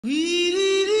Boom!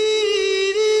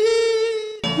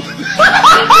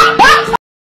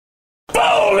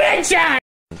 Headshot!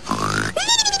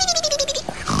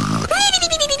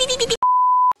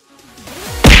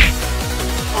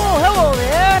 Oh, hello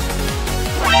there!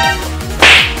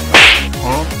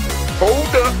 Huh?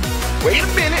 Hold up! Wait a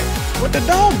minute! What the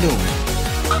dog doing?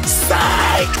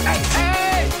 Psych!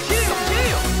 Hey, chill!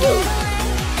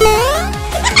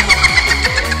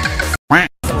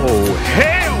 Oh,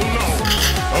 hell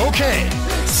no! Okay.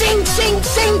 Sing!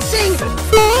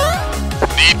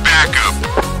 Need backup.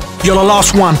 You're the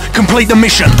last one. Complete the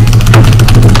mission.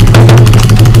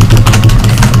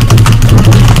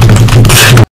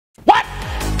 What?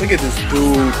 Look at this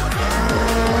dude.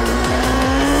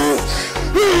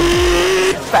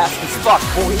 Fast as fuck,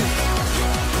 boy.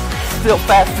 Still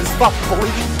fast as fuck, boy.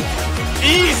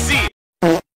 Easy!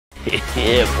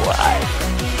 Yeah, boy.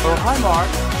 Oh, hi, Mark.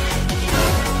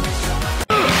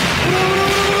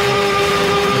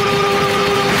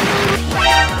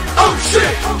 Oh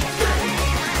shit!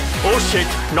 Oh shit,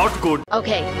 not good.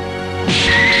 Okay.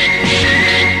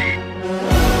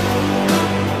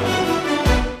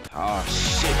 Oh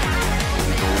shit. What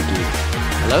we gonna do?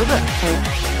 Hello there.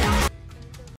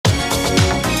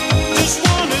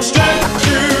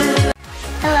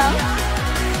 Hello.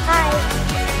 Hi.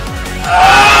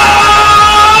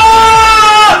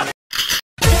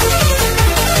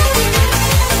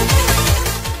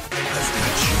 I've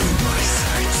got you in my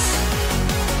sights.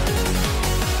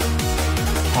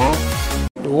 Huh?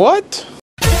 What?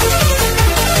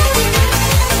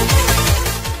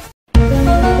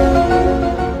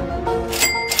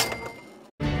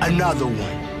 Another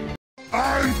one.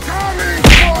 I'm coming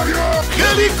for you!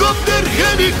 Helicopter!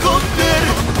 Helicopter!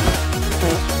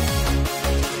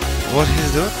 What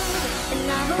is that?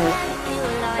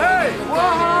 Hey!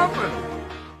 What happened?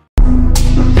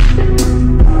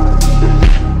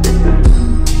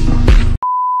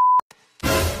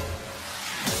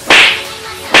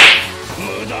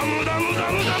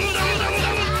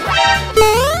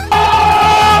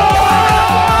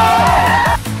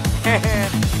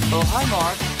 Oh, hi,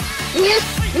 Mark. Yes.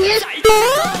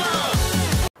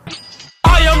 I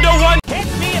am the one. Hit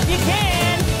me if you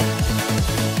can.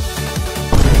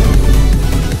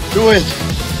 Do it!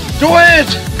 Do it!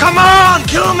 Come on,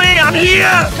 kill me. I'm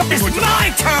here. It's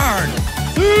my turn.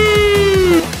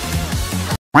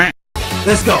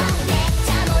 Let's go.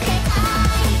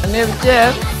 I never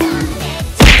did.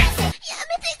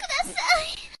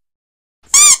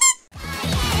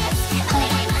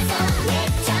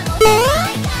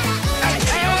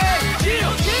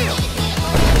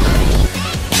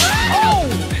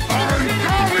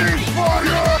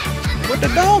 What the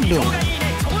dog doing?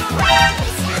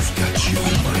 I've got you in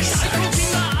my sights.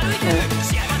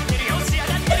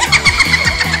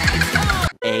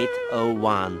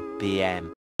 8:01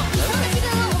 p.m.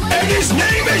 And his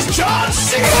name is John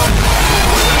C.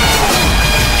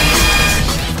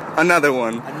 Another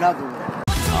one.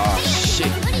 Oh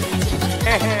shit.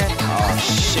 Oh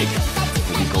shit.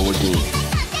 What we gonna do?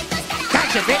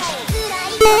 Gotcha, bitch.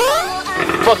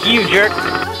 Fuck you, jerk.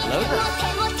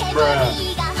 Bruh.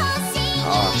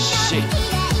 Oh shit.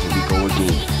 What we gonna do?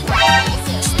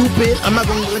 Stupid. I'm not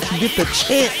gonna let you get the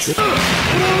chance.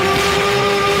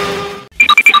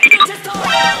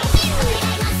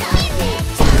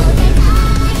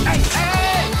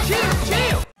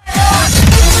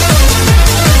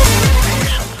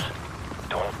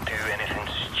 Don't do anything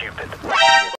stupid.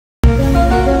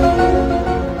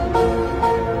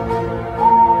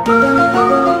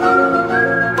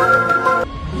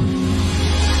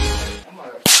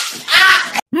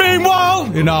 Meanwhile,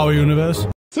 in our universe.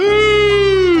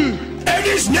 And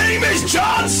his name is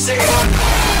John C.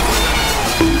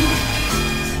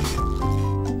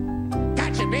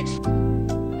 Gotcha, bitch.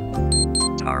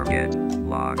 Target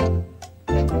locked.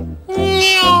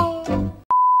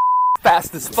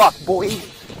 Fast as fuck, boy.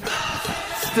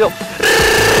 Still.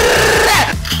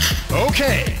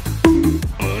 Okay.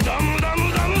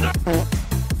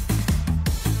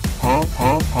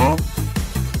 Huh?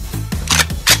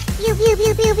 Pew pew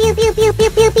pew pew pew pew pew pew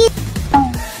pew pew.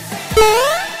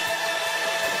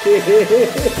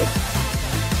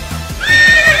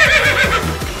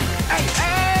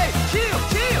 Hey,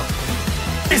 chill.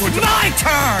 It's my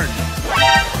turn.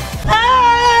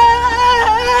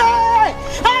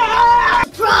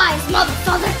 Surprise,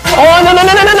 motherfucker! Oh, no,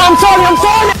 I'm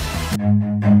sorry.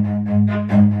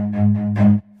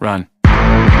 Run.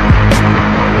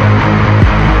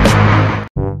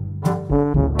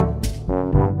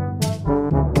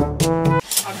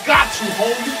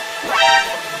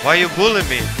 Why you bullying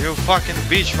me? You fucking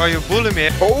bitch, why you bullying me?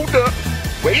 Hold up.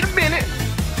 Wait a minute.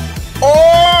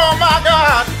 Oh!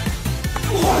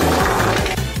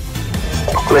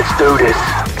 Let's do this.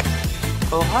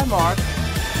 Oh, hi, Mark.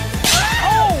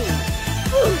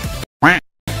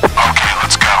 Okay,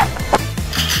 let's go.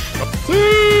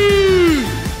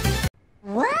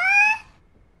 What?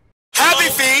 Happy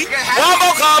feet. One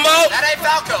more combo. That ain't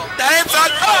Falco. That ain't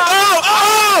Falco.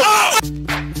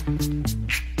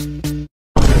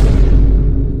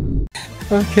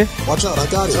 Okay. Watch out, I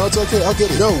got it. No, it's okay, I'll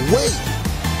get it. No, wait!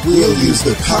 We'll use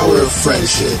the power of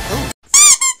friendship.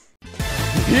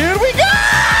 Here we go!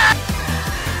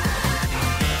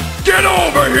 Get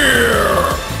over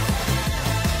here!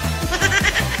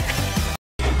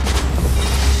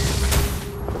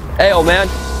 Hey, old man.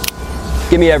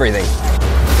 Give me everything.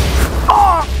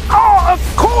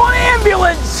 Call an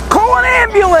ambulance! Call an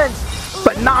ambulance!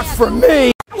 But not for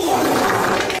me!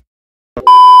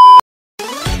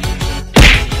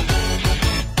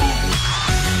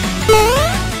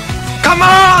 Come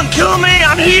on, kill me.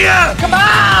 I'm here. Come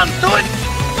on, do it.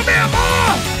 Come here,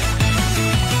 boy!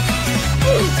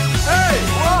 Hey,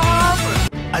 what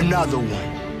happened? Another one.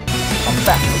 I'm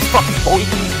back in the fucking boy.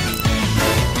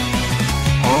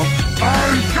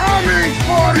 I'm coming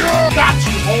for you! Got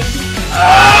you, homie!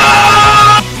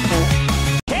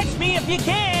 Catch me if you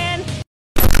can!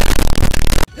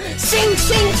 Sing,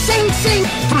 sing, sing, sing.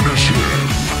 Finish him!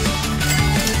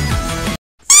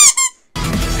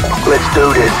 Let's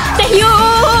do this.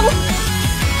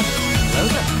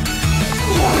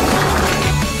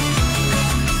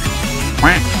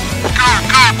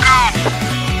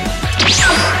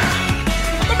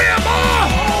 Come here, boy!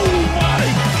 Oh my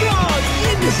god!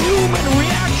 Inhuman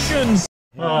reactions!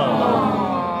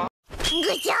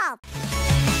 Good job.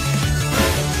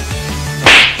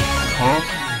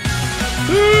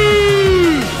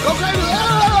 Okay,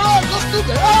 go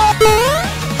stupid!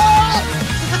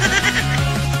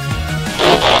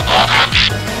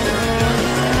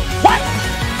 What?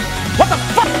 What the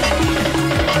fuck?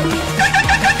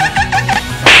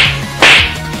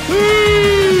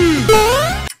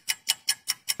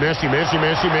 Merci, merci,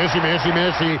 merci, merci, merci,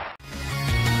 merci.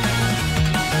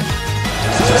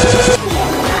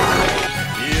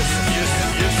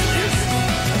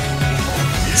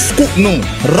 Scoop no,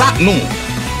 rock no.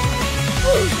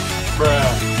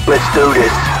 Let's do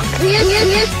this. Yes, yes,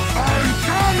 yes.